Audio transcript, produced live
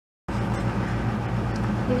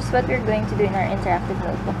Here's what we're going to do in our interactive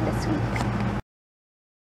notebook this week.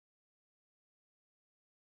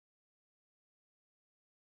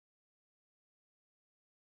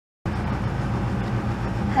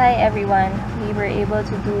 Hi everyone! We were able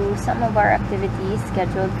to do some of our activities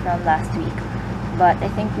scheduled from last week, but I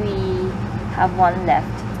think we have one left.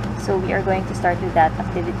 So we are going to start with that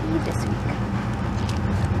activity this week.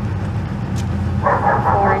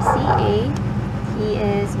 For CA, he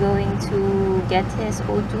is going to get his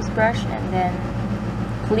old toothbrush and then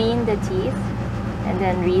clean the teeth and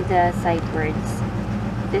then read the sight words.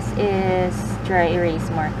 This is dry erase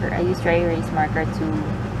marker. I use dry erase marker to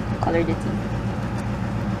color the teeth.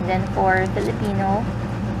 And then for Filipino,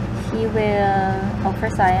 for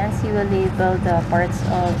science, he will label the parts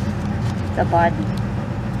of the body.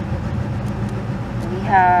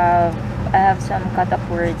 I have some cut up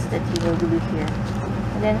words that he will glue here.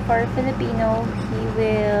 And then for Filipino, he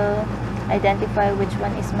will identify which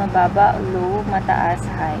one is mababa, low, mataas,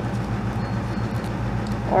 high.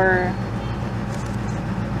 Or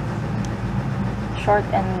short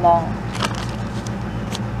and long.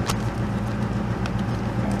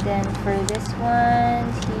 And then for this one,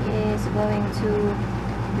 he is going to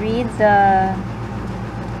read the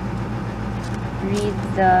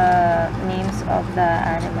names of the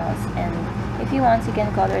animals, and if he wants he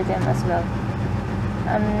can color them as well.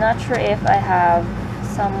 I'm not sure if I have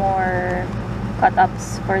some more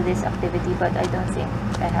cut-ups for this activity, but I don't think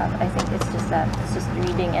I have. I think it's just that. It's just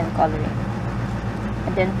reading and coloring.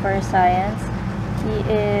 And then for science, he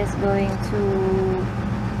is going to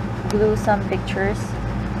glue some pictures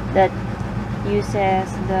that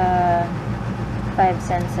uses the 5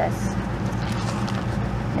 senses.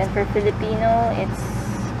 And for Filipino, it's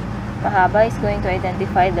mahaba is going to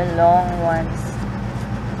identify the long ones.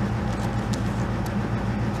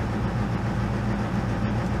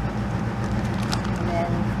 And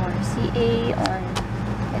then for CA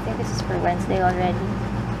I think this is for Wednesday already,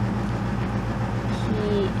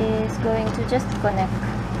 he is going to just connect.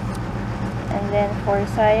 And then for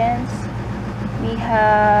science, we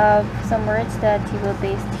have some words that he will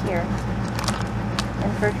paste here.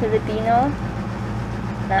 And for Filipino,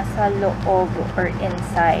 nasa loob or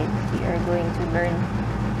inside. We are going to learn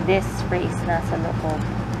this phrase, nasa loob.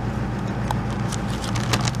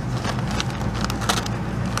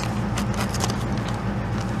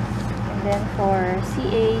 And then for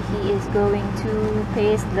CA, he is going to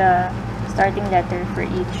paste the starting letter for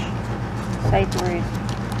each sight word.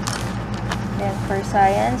 Then for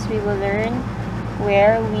science, we will learn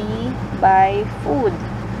where we buy food.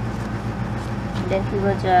 And then he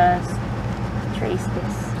will just trace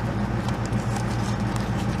this.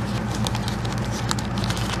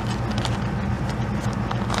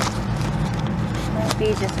 My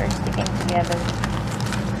pages are sticking together.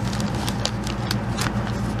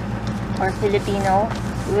 For Filipino,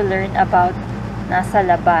 we will learn about nasa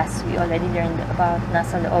labas. We already learned about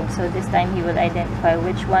nasa loob, so this time he will identify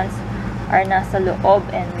which ones are nasa loob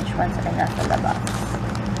and which ones are nasa labas.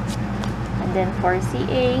 And then for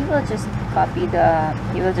CA, we'll just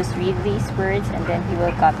he will just read these words and then he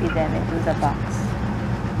will copy them into the boxes.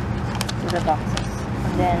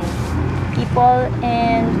 And then people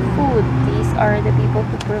and food. These are the people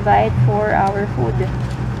who provide for our food.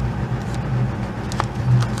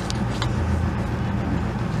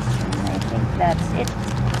 And I think that's it.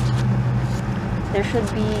 There should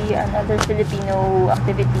be another Filipino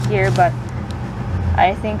activity here, but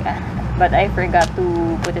I forgot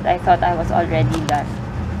to put it. I thought I was already done.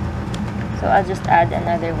 So I'll just add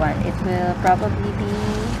another one. It will probably be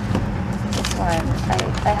this one.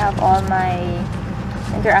 I have all my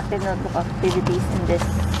interactive notebook activities in this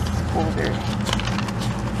folder.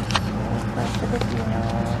 So for Filipino,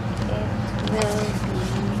 it will be,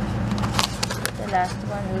 the last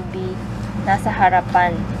one will be nasa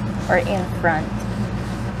harapan or in front.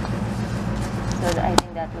 So I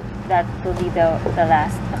think that will be the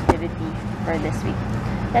last activity for this week.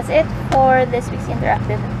 That's it for this week's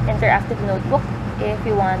interactive notebook. If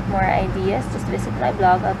you want more ideas, just visit my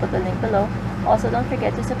blog. I'll put the link below. Also, don't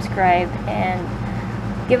forget to subscribe and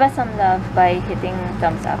give us some love by hitting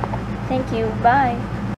thumbs up. Thank you. Bye!